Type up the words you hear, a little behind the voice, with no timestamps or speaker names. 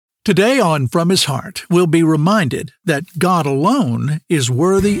Today on From His Heart, we'll be reminded that God alone is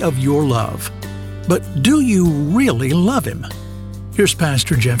worthy of your love. But do you really love Him? Here's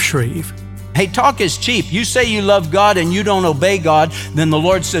Pastor Jeff Schreve. Hey, talk is cheap. You say you love God and you don't obey God, then the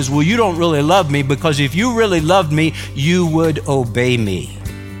Lord says, well, you don't really love me, because if you really loved me, you would obey me.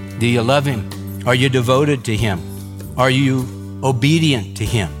 Do you love Him? Are you devoted to Him? Are you obedient to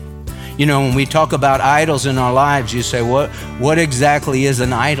Him? You know, when we talk about idols in our lives, you say, what exactly is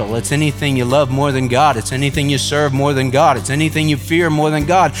an idol? It's anything you love more than God. It's anything you serve more than God. It's anything you fear more than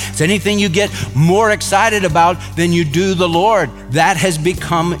God. It's anything you get more excited about than you do the Lord. That has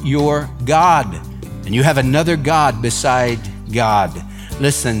become your God. And you have another God beside God.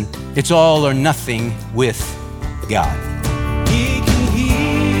 Listen, it's all or nothing with God. He can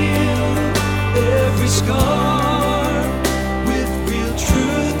heal every scar.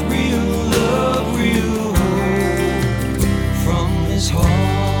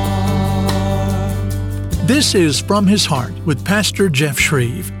 This is From His Heart with Pastor Jeff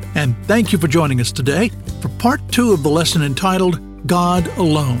Schreve, and thank you for joining us today for part 2 of the lesson entitled God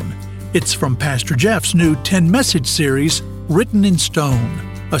Alone. It's from Pastor Jeff's new 10-message series, Written in Stone,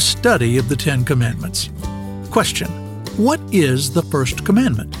 a study of the 10 Commandments. Question: what is the first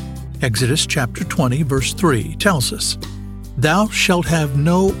commandment? Exodus chapter 20, verse 3 tells us, "Thou shalt have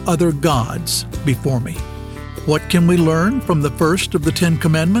no other gods before me." What can we learn from the first of the 10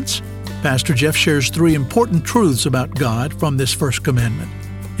 Commandments? Pastor Jeff shares 3 important truths about God from this first commandment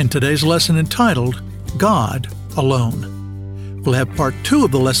in today's lesson entitled, God Alone. We'll have part 2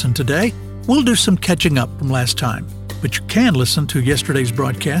 of the lesson today. We'll do some catching up from last time, but you can listen to yesterday's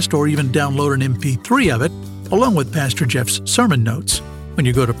broadcast or even download an MP3 of it, along with Pastor Jeff's sermon notes, when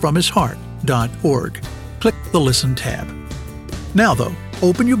you go to fromhisheart.org. Click the Listen tab. Now though,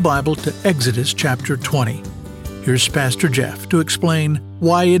 open your Bible to Exodus chapter 20. Here's Pastor Jeff to explain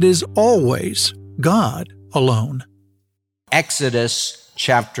why it is always God alone. Exodus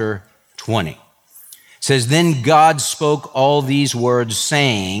chapter 20 says, "Then God spoke all these words,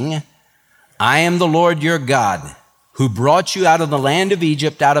 saying, I am the Lord your God, who brought you out of the land of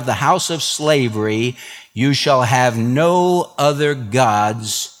Egypt, out of the house of slavery. You shall have no other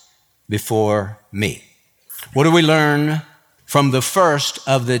gods before me." What do we learn from the first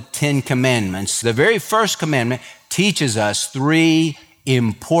of the 10 commandments? The very first commandment teaches us 3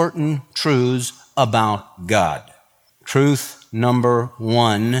 important truths about God. Truth number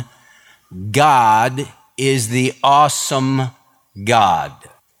 1, God is the awesome God.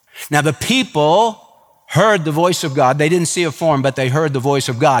 Now, the people heard the voice of God. They didn't see a form, but they heard the voice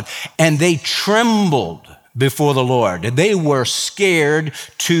of God, and they trembled before the Lord. They were scared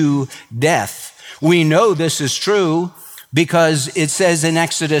to death. We know this is true because it says in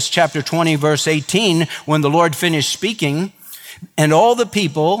Exodus chapter 20, verse 18, when the Lord finished speaking, and all the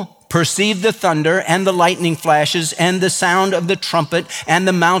people perceived the thunder and the lightning flashes and the sound of the trumpet and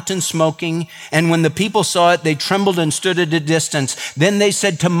the mountain smoking. And when the people saw it, they trembled and stood at a distance. Then they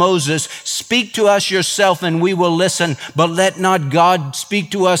said to Moses, "Speak to us yourself and we will listen, but let not God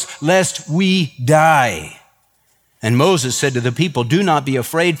speak to us lest we die." And Moses said to the people, "Do not be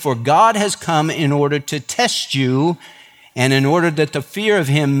afraid, for God has come in order to test you, and in order that the fear of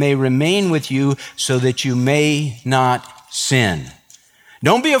Him may remain with you, so that you may not sin."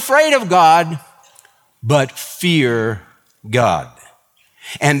 Don't be afraid of God, but fear God.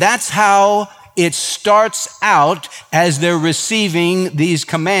 And that's how it starts out as they're receiving these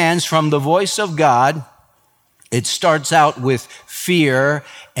commands from the voice of God. It starts out with fear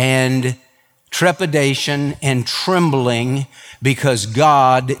and trepidation and trembling, because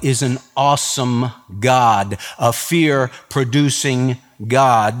God is an awesome God, a fear-producing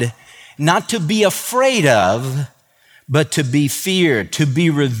God, not to be afraid of, but to be feared, to be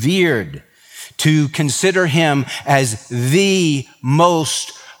revered, to consider Him as the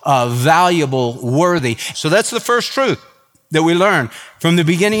most valuable, worthy. So that's the first truth that we learn from the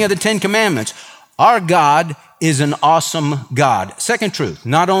beginning of the 10 Commandments. Our God is an awesome God. Second truth,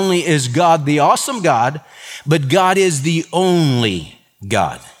 not only is God the awesome God, but God is the only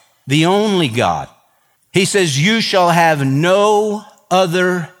God. The only God. He says, "You shall have no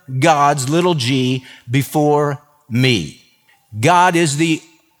other gods," little g, "before me." God is the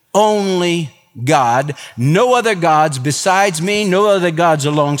only God. No other gods besides me, no other gods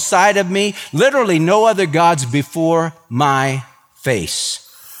alongside of me, literally no other gods before my face.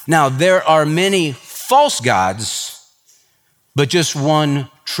 Now, there are many false gods, but just one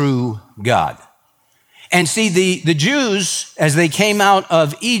true God. And see, the Jews, as they came out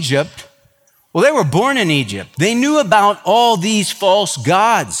of Egypt, well, they were born in Egypt. They knew about all these false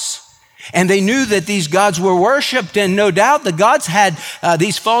gods. And they knew that these gods were worshiped, and no doubt the gods had,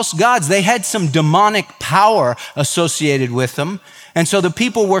 these false gods, they had some demonic power associated with them. And so the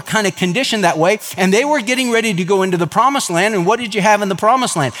people were kind of conditioned that way, and they were getting ready to go into the promised land. And what did you have in the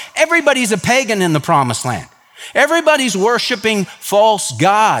promised land? Everybody's a pagan in the promised land. Everybody's worshiping false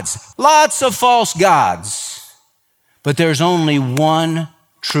gods, lots of false gods. But there's only one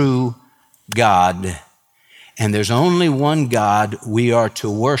true God, and there's only one God we are to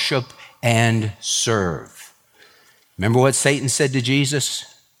worship and serve. Remember what Satan said to Jesus?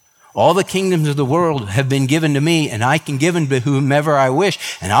 All the kingdoms of the world have been given to me, and I can give them to whomever I wish,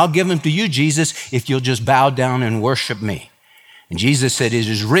 and I'll give them to you, Jesus, if you'll just bow down and worship me. And Jesus said, it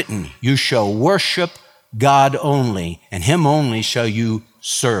is written, you shall worship God only, and him only shall you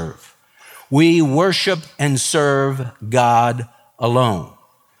serve. We worship and serve God alone.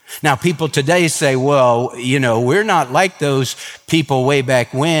 Now, people today say, well, we're not like those people way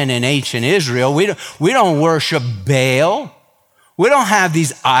back when in ancient Israel. We don't worship Baal. We don't have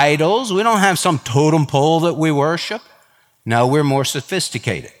these idols. We don't have some totem pole that we worship. No, we're more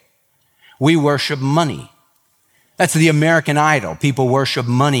sophisticated. We worship money. That's the American idol. People worship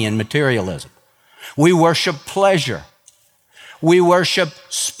money and materialism. We worship pleasure. We worship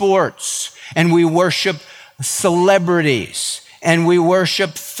sports, and we worship celebrities, and we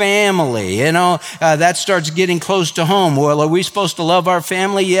worship family. That starts getting close to home. Well, are we supposed to love our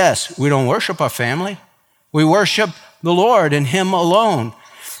family? Yes. We don't worship our family. We worship the Lord and him alone.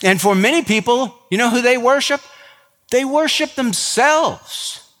 And for many people, you know who they worship? They worship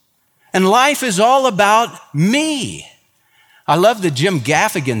themselves. And life is all about me. I love the Jim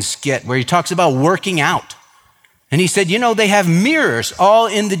Gaffigan skit where he talks about working out. And he said, they have mirrors all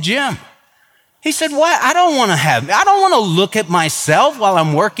in the gym. He said, why? I don't want to look at myself while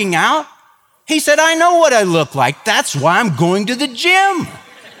I'm working out. He said, I know what I look like. That's why I'm going to the gym.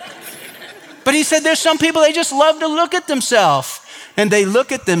 But he said, there's some people, they just love to look at themselves. And they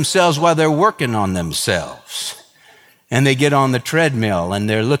look at themselves while they're working on themselves. And they get on the treadmill and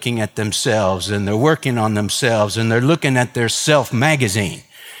they're looking at themselves and they're working on themselves and they're looking at their self magazine.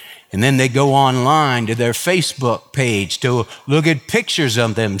 And then they go online to their Facebook page to look at pictures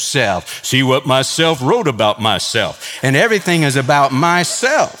of themselves. See what myself wrote about myself. And everything is about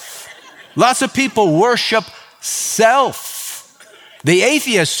myself. Lots of people worship self. The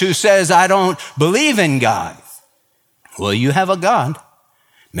atheist who says, I don't believe in God. Well, you have a God.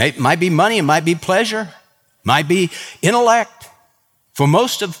 It might be money, it might be pleasure, might be intellect. For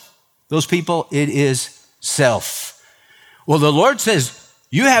most of those people, it is self. Well, the Lord says,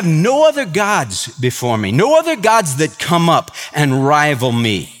 you have no other gods before me, no other gods that come up and rival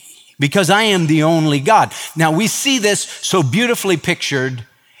me, because I am the only God. Now, we see this so beautifully pictured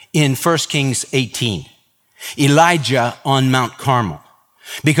in 1 Kings 18. Elijah on Mount Carmel.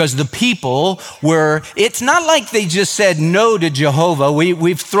 Because the people it's not like they just said no to Jehovah.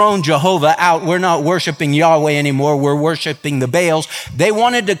 We've thrown Jehovah out. We're not worshiping Yahweh anymore. We're worshiping the Baals. They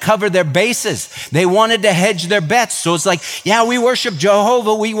wanted to cover their bases. They wanted to hedge their bets. So it's like, yeah, we worship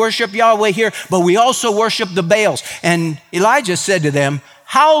Jehovah. We worship Yahweh here, but we also worship the Baals. And Elijah said to them,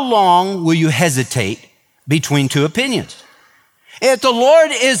 how long will you hesitate between two opinions? If the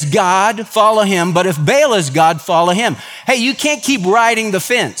Lord is God, follow him. But if Baal is God, follow him. Hey, you can't keep riding the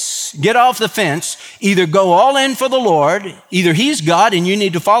fence. Get off the fence. Either go all in for the Lord. Either he's God and you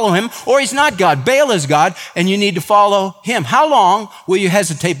need to follow him, or he's not God. Baal is God and you need to follow him. How long will you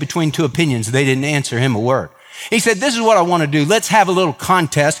hesitate between two opinions? They didn't answer him a word. He said, this is what I want to do. Let's have a little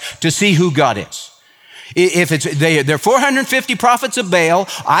contest to see who God is. If they're 450 prophets of Baal,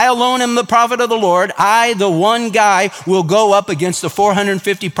 I alone am the prophet of the Lord. I, the one guy, will go up against the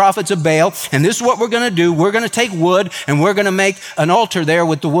 450 prophets of Baal. And this is what we're going to do. We're going to take wood and we're going to make an altar there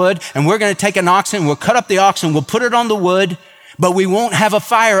with the wood. And we're going to take an oxen. We'll cut up the oxen. We'll put it on the wood, but we won't have a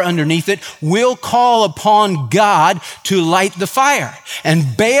fire underneath it. We'll call upon God to light the fire.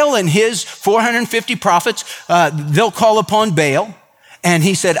 And Baal and his 450 prophets, they'll call upon Baal. And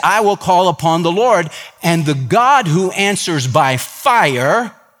he said, I will call upon the Lord, and the God who answers by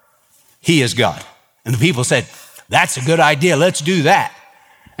fire, he is God. And the people said, that's a good idea. Let's do that.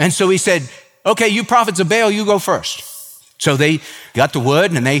 And so he said, okay, you prophets of Baal, you go first. So they got the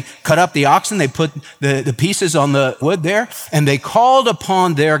wood and they cut up the oxen. They put the pieces on the wood there, and they called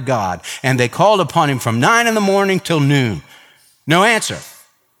upon their God. And they called upon him from 9 a.m. till noon. No answer.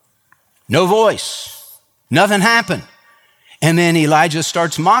 No voice. Nothing happened. And then Elijah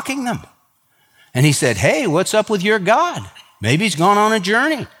starts mocking them. And he said, hey, what's up with your God? Maybe he's gone on a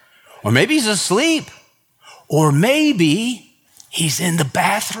journey. Or maybe he's asleep. Or maybe he's in the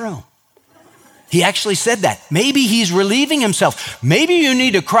bathroom. He actually said that. Maybe he's relieving himself. Maybe you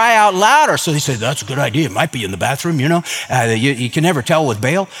need to cry out louder. So he said, that's a good idea. It might be in the bathroom, you can never tell with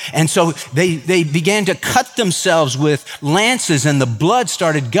Baal. And so they began to cut themselves with lances, and the blood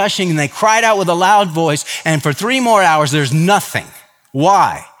started gushing, and they cried out with a loud voice. And for 3 more hours, there's nothing.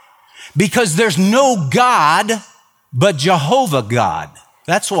 Why? Because there's no God but Jehovah God.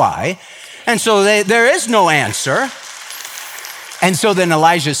 That's why. And so there is no answer. And so then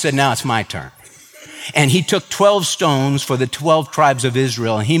Elijah said, now it's my turn. And he took 12 stones for the 12 tribes of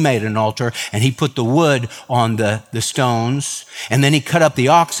Israel, and he made an altar, and he put the wood on the stones, and then he cut up the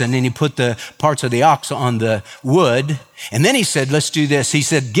oxen, and he put the parts of the ox on the wood. And then he said, let's do this. He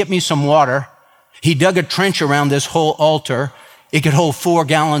said, get me some water. He dug a trench around this whole altar. It could hold 4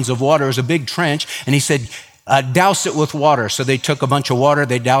 gallons of water. It was a big trench. And he said, douse it with water. So they took a bunch of water,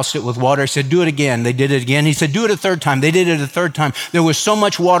 they doused it with water. He said, do it again. They did it again. He said, do it a 3rd time. They did it a 3rd time. There was so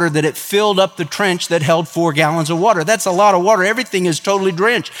much water that it filled up the trench that held 4 gallons of water. That's a lot of water. Everything is totally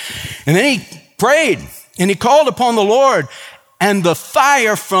drenched. And then he prayed and he called upon the Lord, and the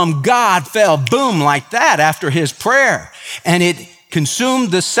fire from God fell, boom, like that after his prayer. And it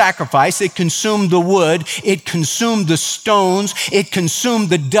consumed the sacrifice, it consumed the wood, it consumed the stones, it consumed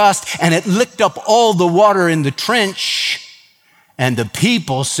the dust, and it licked up all the water in the trench. And the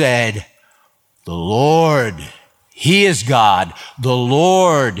people said, the Lord, he is God. The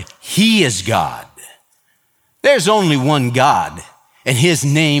Lord, he is God. There's only one God, and his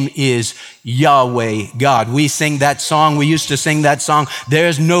name is Yahweh God. We sing that song. We used to sing that song.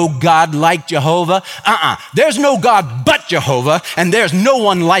 There's no God like Jehovah. There's no God but Jehovah, and there's no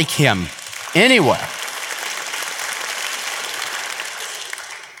one like him anywhere.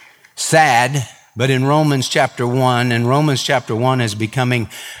 Sad, but in Romans chapter 1, and Romans chapter 1 is becoming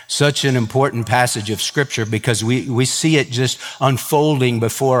such an important passage of scripture because we see it just unfolding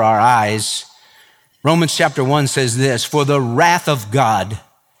before our eyes. Romans chapter 1 says this, for the wrath of God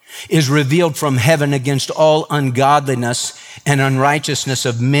is revealed from heaven against all ungodliness and unrighteousness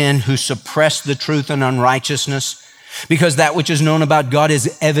of men who suppress the truth in unrighteousness, because that which is known about God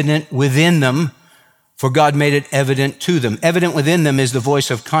is evident within them, for God made it evident to them. Evident within them is the voice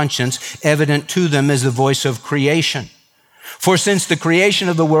of conscience. Evident to them is the voice of creation. For since the creation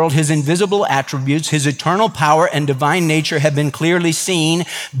of the world, his invisible attributes, his eternal power and divine nature have been clearly seen,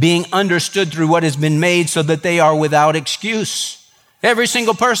 being understood through what has been made, so that they are without excuse. Every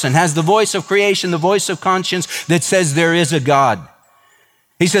single person has the voice of creation, the voice of conscience that says there is a God.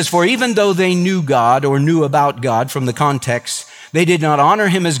 He says, for even though they knew God or knew about God from the context, they did not honor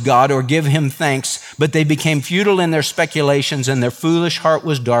him as God or give him thanks, but they became futile in their speculations, and their foolish heart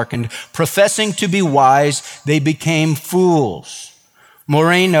was darkened. Professing to be wise, they became fools.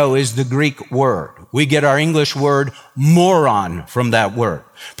 Moreno is the Greek word. We get our English word moron from that word.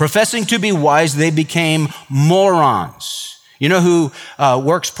 Professing to be wise, they became morons. You know who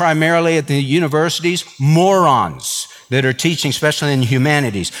works primarily at the universities? Morons that are teaching, especially in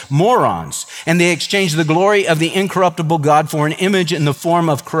humanities. Morons. And they exchanged the glory of the incorruptible God for an image in the form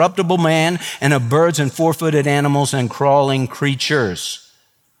of corruptible man and of birds and 4-footed animals and crawling creatures.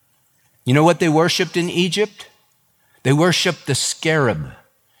 You know what they worshiped in Egypt? They worshiped the scarab.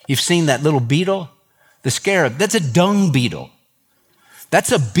 You've seen that little beetle? The scarab. That's a dung beetle.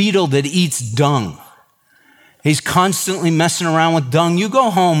 That's a beetle that eats dung. He's constantly messing around with dung. You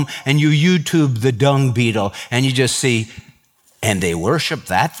go home and you YouTube the dung beetle and you just see, and they worship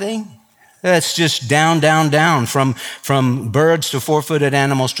that thing? That's just down, down, down, from birds to 4-footed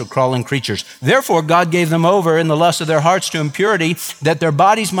animals to crawling creatures. Therefore, God gave them over in the lust of their hearts to impurity, that their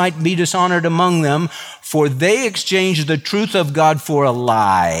bodies might be dishonored among them, for they exchanged the truth of God for a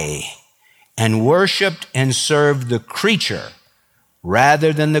lie and worshiped and served the creature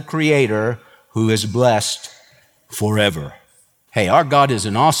rather than the Creator, who is blessed forever. Hey, our God is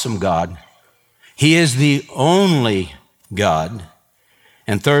an awesome God. He is the only God.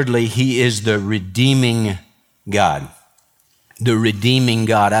 And thirdly, he is the redeeming God. The redeeming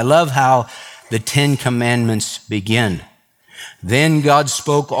God. I love how the 10 commandments begin. Then God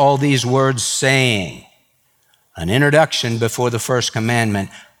spoke all these words, saying, an introduction before the first commandment,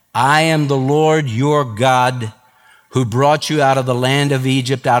 I am the Lord your God, who brought you out of the land of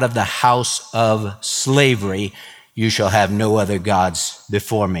Egypt, out of the house of slavery. You shall have no other gods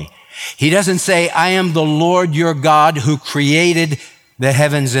before me. He doesn't say, I am the Lord your God who created the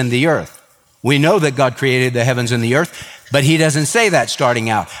heavens and the earth. We know that God created the heavens and the earth, but he doesn't say that starting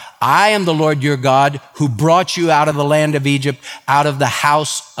out. I am the Lord your God who brought you out of the land of Egypt, out of the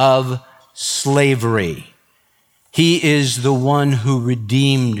house of slavery. He is the one who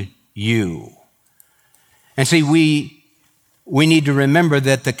redeemed you. And see, we we need to remember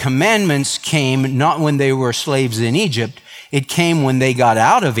that the commandments came not when they were slaves in Egypt. It came when they got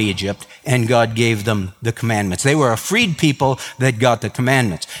out of Egypt and God gave them the commandments. They were a freed people that got the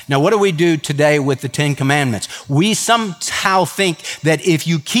commandments. Now, what do we do today with the 10 commandments? We somehow think that if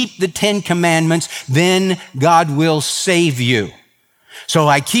you keep the 10 commandments, then God will save you. So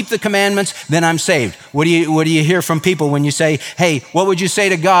I keep the commandments, then I'm saved. What do you hear from people when you say, hey, what would you say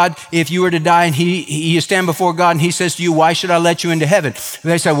to God if you were to die and you stand before God and he says to you, why should I let you into heaven?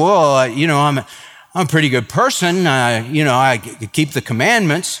 They say, well, I'm a pretty good person. I keep the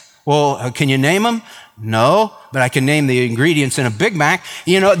commandments. Well, can you name them? No, but I can name the ingredients in a Big Mac.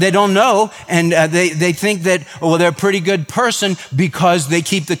 They don't know, and they think that, they're a pretty good person because they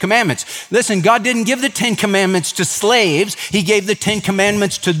keep the commandments. Listen, God didn't give the 10 commandments to slaves. He gave the 10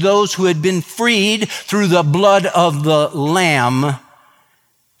 commandments to those who had been freed through the blood of the Lamb.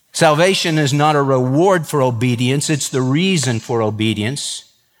 Salvation is not a reward for obedience. It's the reason for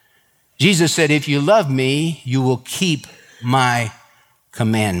obedience. Jesus said, if you love me, you will keep my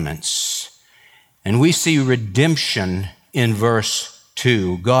commandments. And we see redemption in verse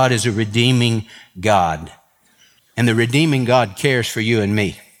 2. God is a redeeming God. And the redeeming God cares for you and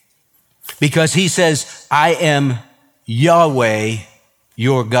me. Because he says, I am Yahweh,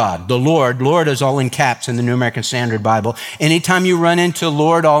 your God. The Lord is all in caps in the New American Standard Bible. Anytime you run into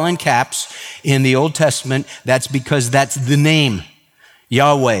Lord all in caps in the Old Testament, that's because that's the name.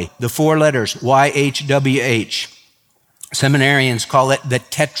 Yahweh, the 4 letters, YHWH. Seminarians call it the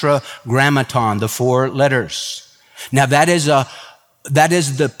tetragrammaton, the 4 letters. Now that is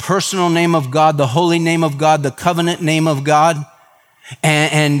the personal name of God, the holy name of God, the covenant name of God.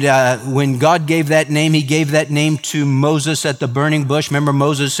 And when God gave that name, he gave that name to Moses at the burning bush. Remember,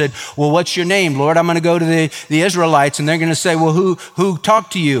 Moses said, well, what's your name, Lord? I'm going to go to the Israelites, and they're going to say, well, who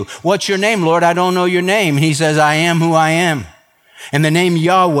talked to you? What's your name, Lord? I don't know your name. And he says, I am who I am. And the name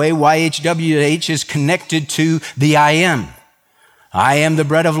Yahweh, YHWH, is connected to the I am. I am the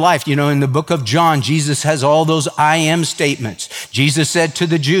bread of life. In the book of John, Jesus has all those I am statements. Jesus said to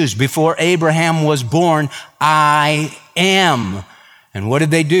the Jews, before Abraham was born, I am. And what did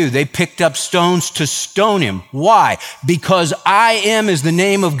they do? They picked up stones to stone him. Why? Because I am is the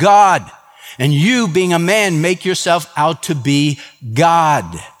name of God. And you, being a man, make yourself out to be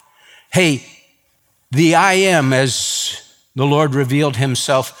God. Hey, the I am, as the Lord revealed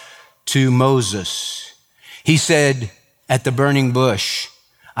himself to Moses. He said at the burning bush,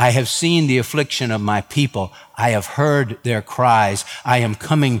 I have seen the affliction of my people. I have heard their cries. I am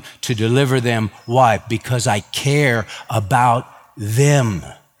coming to deliver them. Why? Because I care about them.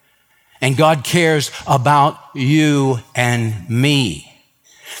 And God cares about you and me.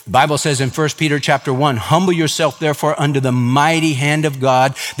 The Bible says in 1 Peter chapter 1, humble yourself therefore under the mighty hand of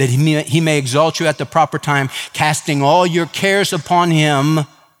God, that he may exalt you at the proper time, casting all your cares upon him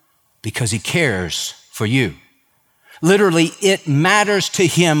because he cares for you. Literally, it matters to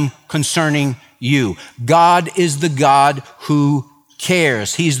him concerning you. God is the God who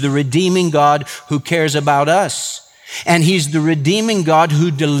cares. He's the redeeming God who cares about us. And he's the redeeming God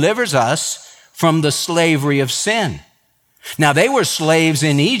who delivers us from the slavery of sin. Now, they were slaves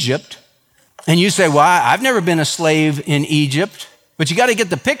in Egypt, and you say, well, I've never been a slave in Egypt, but you got to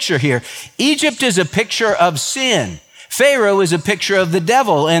get the picture here. Egypt is a picture of sin. Pharaoh is a picture of the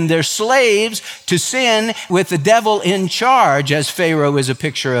devil, and they're slaves to sin with the devil in charge, as Pharaoh is a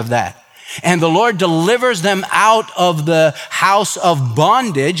picture of that. And the Lord delivers them out of the house of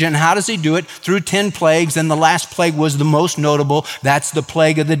bondage. And how does he do it? Through 10 plagues. And the last plague was the most notable. That's the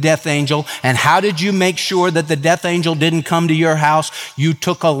plague of the death angel. And how did you make sure that the death angel didn't come to your house? You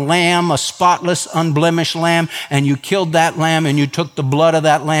took a lamb, a spotless, unblemished lamb, and you killed that lamb, and you took the blood of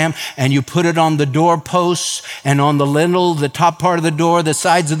that lamb, and you put it on the doorposts and on the lintel, the top part of the door, the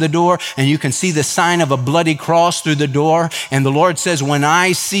sides of the door, and you can see the sign of a bloody cross through the door. And the Lord says, when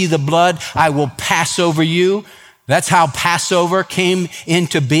I see the blood, I will pass over you. That's how Passover came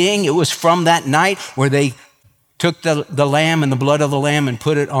into being. It was from that night where they took the lamb and the blood of the lamb and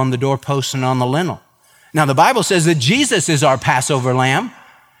put it on the doorpost and on the lintel. Now, the Bible says that Jesus is our Passover lamb.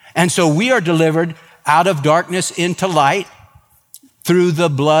 And so we are delivered out of darkness into light through the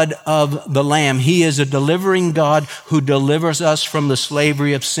blood of the lamb. He is a delivering God who delivers us from the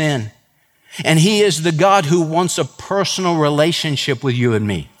slavery of sin. And he is the God who wants a personal relationship with you and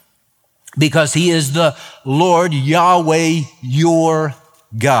me, because he is the Lord Yahweh, your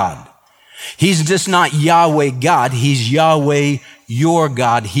God. He's just not Yahweh God. He's Yahweh, your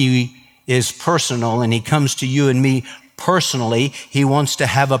God. He is personal, and he comes to you and me personally. He wants to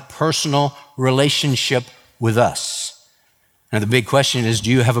have a personal relationship with us. Now, the big question is, do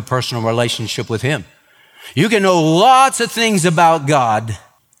you have a personal relationship with him? You can know lots of things about God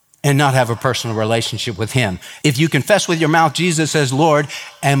and not have a personal relationship with him. If you confess with your mouth Jesus as Lord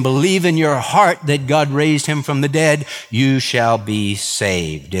and believe in your heart that God raised him from the dead, you shall be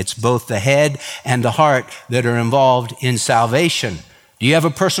saved. It's both the head and the heart that are involved in salvation. Do you have a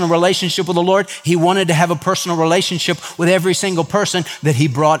personal relationship with the Lord? He wanted to have a personal relationship with every single person that he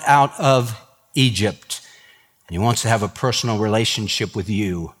brought out of Egypt. And he wants to have a personal relationship with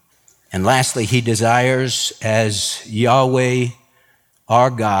you. And lastly, he desires, as Yahweh, our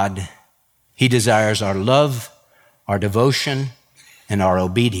God, he desires our love, our devotion, and our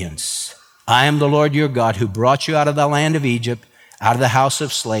obedience. I am the Lord your God who brought you out of the land of Egypt, out of the house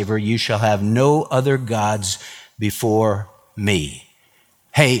of slavery. You shall have no other gods before me.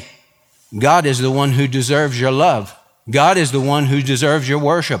 Hey, God is the one who deserves your love. God is the one who deserves your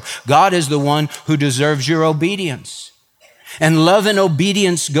worship. God is the one who deserves your obedience. And love and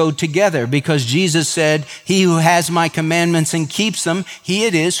obedience go together because Jesus said, he who has my commandments and keeps them, he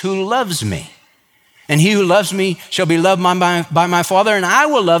it is who loves me. And he who loves me shall be loved by my Father, and I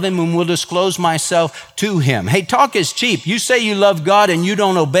will love him and will disclose myself to him. Hey, talk is cheap. You say you love God and you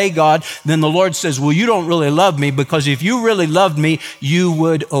don't obey God, then the Lord says, well, you don't really love me, because if you really loved me, you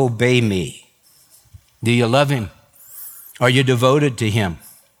would obey me. Do you love him? Are you devoted to him?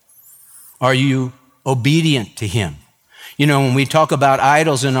 Are you obedient to him? You know, when we talk about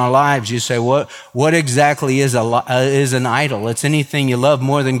idols in our lives, you say, what exactly is an idol? It's anything you love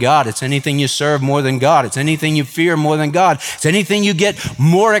more than God. It's anything you serve more than God. It's anything you fear more than God. It's anything you get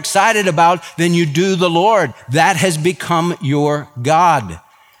more excited about than you do the Lord. That has become your God.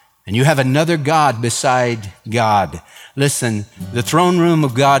 And you have another God beside God. Listen, the throne room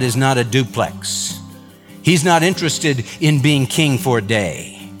of God is not a duplex. He's not interested in being king for a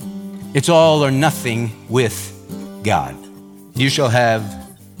day. It's all or nothing with God. You shall have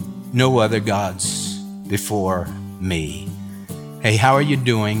no other gods before me. Hey, how are you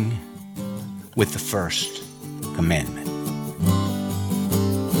doing with the first commandment?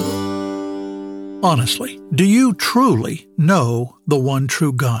 Honestly, do you truly know the one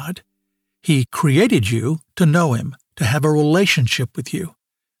true God? He created you to know him, to have a relationship with you.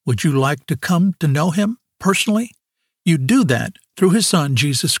 Would you like to come to know him personally? You do that through his Son,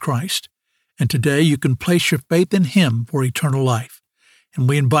 Jesus Christ. And today you can place your faith in him for eternal life. And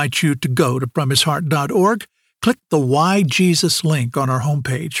we invite you to go to fromhisheart.org, click the Why Jesus link on our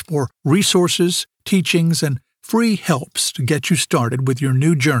homepage for resources, teachings, and free helps to get you started with your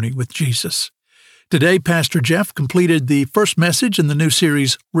new journey with Jesus. Today, Pastor Jeff completed the first message in the new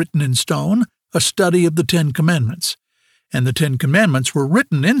series, Written in Stone, a study of the Ten Commandments. And the Ten Commandments were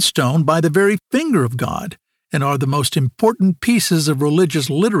written in stone by the very finger of God, and are the most important pieces of religious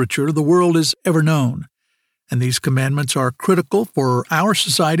literature the world has ever known. And these commandments are critical for our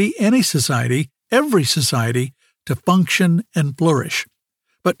society, any society, every society, to function and flourish.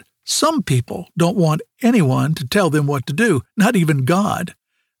 But some people don't want anyone to tell them what to do, not even God.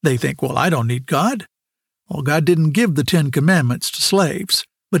 They think, well, I don't need God. Well, God didn't give the Ten Commandments to slaves,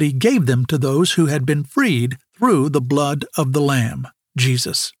 but he gave them to those who had been freed through the blood of the Lamb,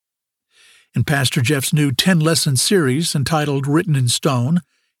 Jesus. In Pastor Jeff's new 10-lesson series entitled Written in Stone,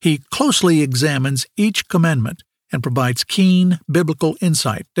 he closely examines each commandment and provides keen biblical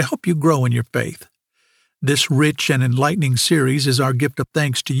insight to help you grow in your faith. This rich and enlightening series is our gift of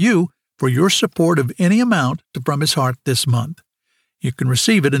thanks to you for your support of any amount to From His Heart this month. You can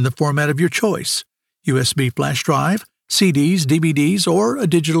receive it in the format of your choice, USB flash drive, CDs, DVDs, or a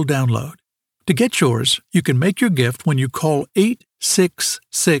digital download. To get yours, you can make your gift when you call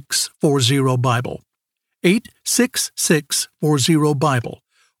 86640-BIBLE, 86640-BIBLE,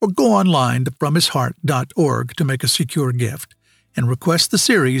 or go online to fromhisheart.org to make a secure gift and request the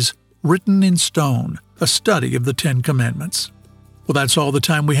series Written in Stone, a study of the Ten Commandments. Well, that's all the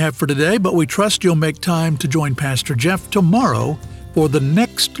time we have for today, but we trust you'll make time to join Pastor Jeff tomorrow for the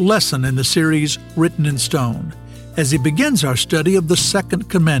next lesson in the series Written in Stone, as he begins our study of the second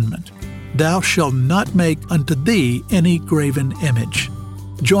commandment, Thou shalt not make unto thee any graven image.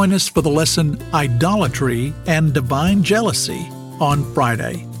 Join us for the lesson Idolatry and Divine Jealousy on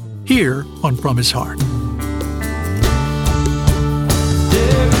Friday, here on From His Heart.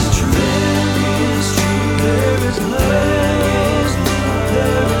 There is truth, there is love,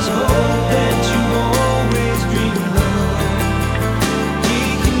 there is hope that you always dreamed of. He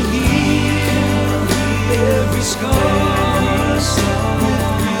can heal every scar.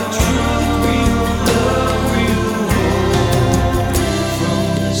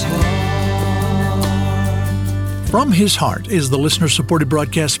 From His Heart is the listener-supported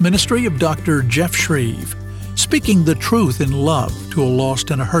broadcast ministry of Dr. Jeff Schreve, speaking the truth in love to a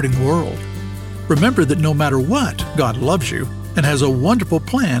lost and a hurting world. Remember that no matter what, God loves you and has a wonderful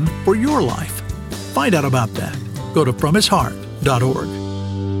plan for your life. Find out about that. Go to FromHisHeart.org.